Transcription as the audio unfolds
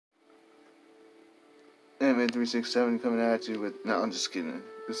Ant-Man367 coming at you with... No, I'm just kidding.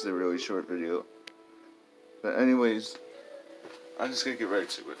 This is a really short video. But anyways, I'm just gonna get right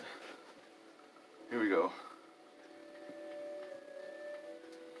to it. Here we go.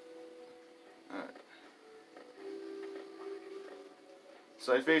 Alright.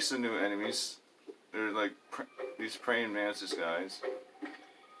 So I faced the new enemies. They're like these praying mantis guys.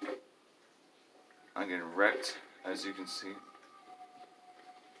 I'm getting wrecked, as you can see.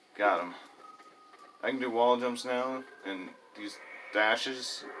 Got him. I can do wall jumps now, and these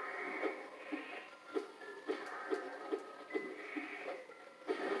dashes.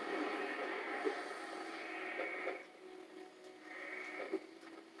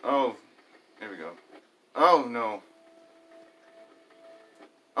 Oh, there we go. Oh no.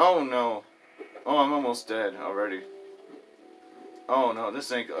 Oh no. Oh, I'm almost dead already. Oh no,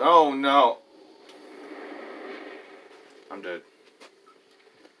 this ain't. Oh no. I'm dead.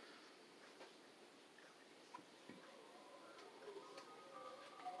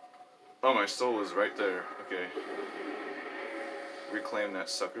 Oh, my soul is right there. Okay. Reclaim that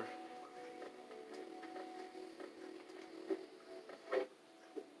sucker.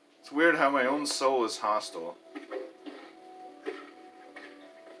 It's weird how my own soul is hostile.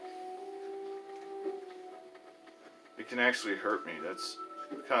 It can actually hurt me. That's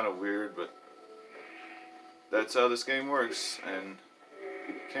kind of weird, but that's how this game works, and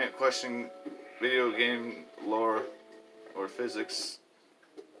can't question video game lore or physics.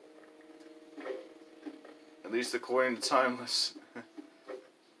 At least according to Timeless.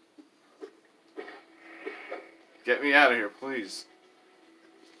 Get me out of here, please.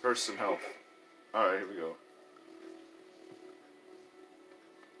 First, some health. Alright, here we go.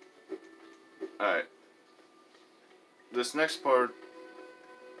 Alright. This next part,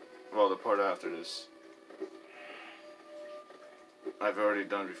 well, the part after this, I've already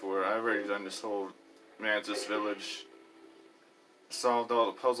done before. I've already done this whole Mantis village. Solved all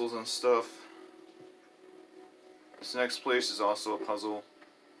the puzzles and stuff. This next place is also a puzzle,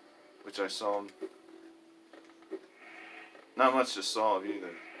 which I solved. Not much to solve either.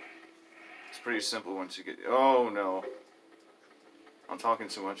 It's pretty simple once you get... Oh no. I'm talking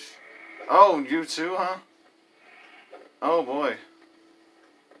too much. Oh, you too, huh? Oh boy.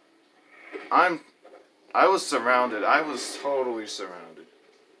 I was surrounded. I was totally surrounded.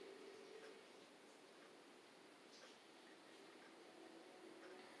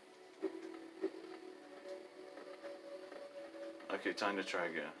 Okay, time to try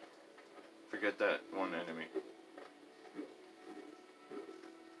again. Forget that one enemy.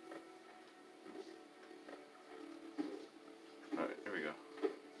 Alright, here we go.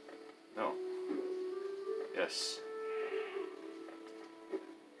 No. Yes.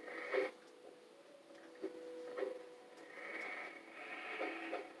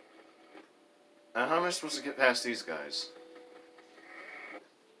 Now how am I supposed to get past these guys?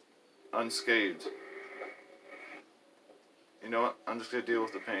 Unscathed. You know what? I'm just gonna deal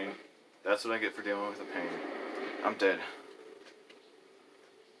with the pain. That's what I get for dealing with the pain. I'm dead.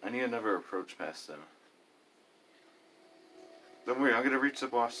 I need another approach past them. Don't worry, I'm gonna reach the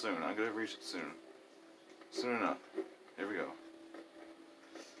boss soon. I'm gonna reach it soon. Soon enough. Here we go.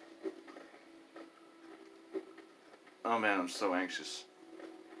 Oh man, I'm so anxious.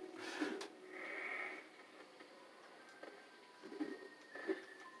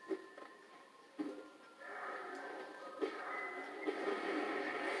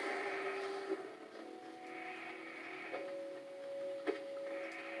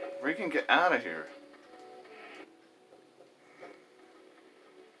 We can get out of here.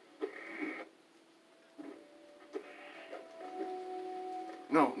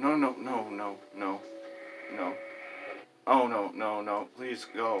 No, no, no, no, no, no, no. Oh, no, no, no. Please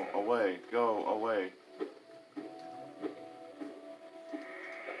go away. Go away.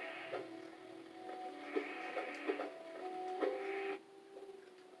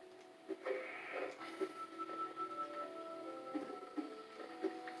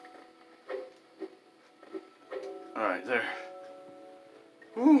 Alright, there.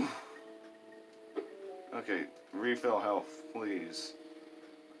 Whew. Okay, refill health, please.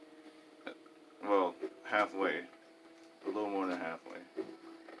 Well, halfway. A little more than halfway.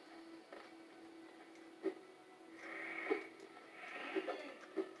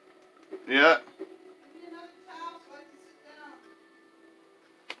 Yeah.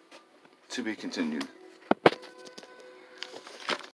 To be continued.